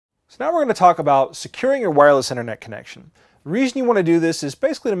So now we're going to talk about securing your wireless internet connection. The reason you want to do this is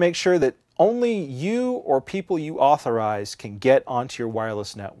basically to make sure that only you or people you authorize can get onto your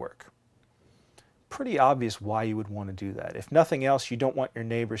wireless network. Pretty obvious why you would want to do that. If nothing else, you don't want your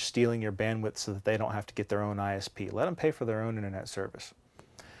neighbors stealing your bandwidth so that they don't have to get their own ISP. Let them pay for their own internet service.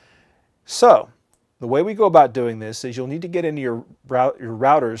 So, the way we go about doing this is you'll need to get into your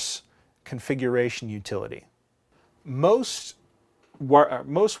router's configuration utility. Most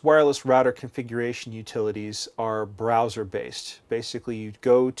wireless router configuration utilities are browser-based. Basically, you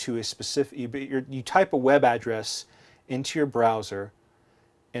go to a specific, you type a web address into your browser,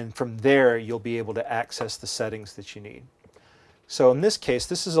 and from there you'll be able to access the settings that you need. So in this case,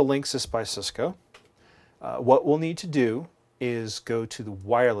 this is a Linksys by Cisco. What we'll need to do is go to the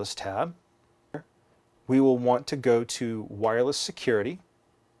wireless tab. We will want to go to wireless security.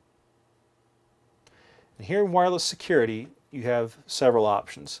 And here in wireless security, you have several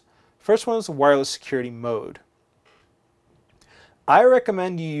options. First one is the wireless security mode. I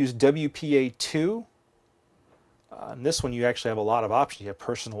recommend you use WPA2. In this one, you actually have a lot of options. You have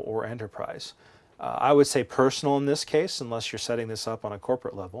personal or enterprise. I would say personal in this case, unless you're setting this up on a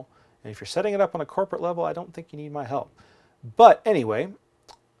corporate level. And if you're setting it up on a corporate level, I don't think you need my help. But anyway,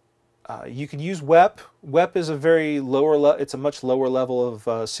 you can use WEP. WEP is a it's a much lower level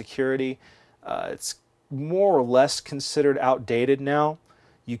of security. It's more or less considered outdated now.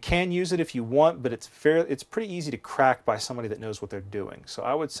 You can use it if you want, but it's pretty easy to crack by somebody that knows what they're doing. So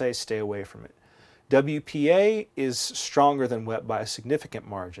I would say stay away from it. WPA is stronger than WEP by a significant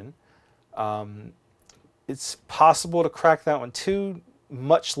margin. It's possible to crack that one too,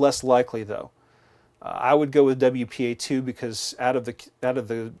 much less likely though. I would go with WPA2 because out of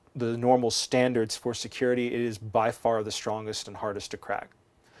the normal standards for security, it is by far the strongest and hardest to crack.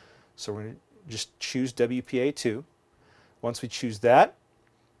 So we're going to just choose WPA2. Once we choose that,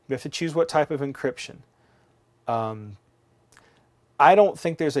 we have to choose what type of encryption. I don't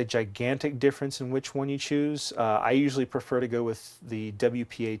think there's a gigantic difference in which one you choose. I usually prefer to go with the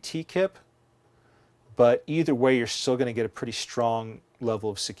WPA-TKIP, but either way you're still going to get a pretty strong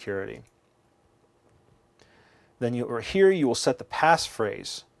level of security. Then here you will set the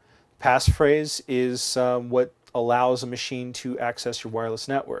passphrase. Passphrase is what allows a machine to access your wireless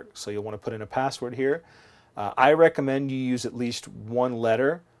network. So you'll want to put in a password here. I recommend you use at least one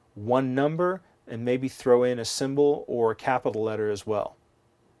letter, one number, and maybe throw in a symbol or a capital letter as well.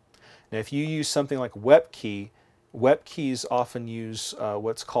 Now if you use something like WEP-key, WEP-keys often use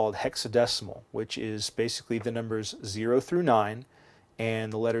what's called hexadecimal, which is basically the numbers 0 through 9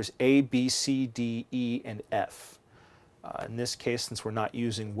 and the letters A, B, C, D, E, and F. In this case, since we're not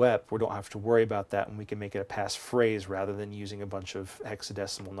using WEP, we don't have to worry about that, and we can make it a passphrase rather than using a bunch of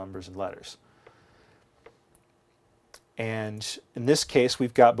hexadecimal numbers and letters. And in this case,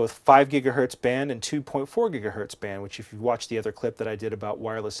 we've got both 5 gigahertz band and 2.4 gigahertz band, which if you watch the other clip that I did about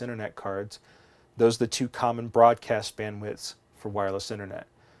wireless internet cards, those are the two common broadcast bandwidths for wireless internet.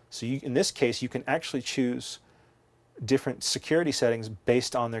 So in this case, you can actually choose different security settings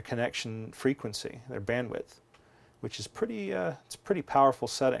based on their connection frequency, their bandwidth, which is it's a pretty powerful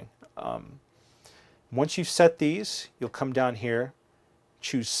setting. Once you've set these, you'll come down here,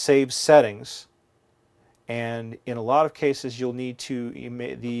 choose Save Settings, and in a lot of cases you'll need to,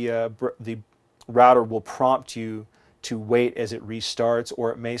 the router will prompt you to wait as it restarts, or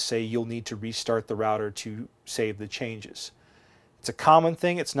it may say you'll need to restart the router to save the changes. It's a common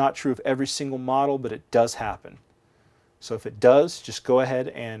thing. It's not true of every single model, but it does happen. So if it does, just go ahead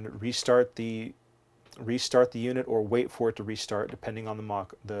and restart the unit or wait for it to restart depending on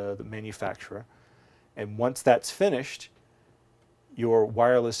the manufacturer. And once that's finished, your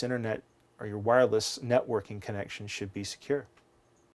wireless internet or your wireless networking connection should be secure.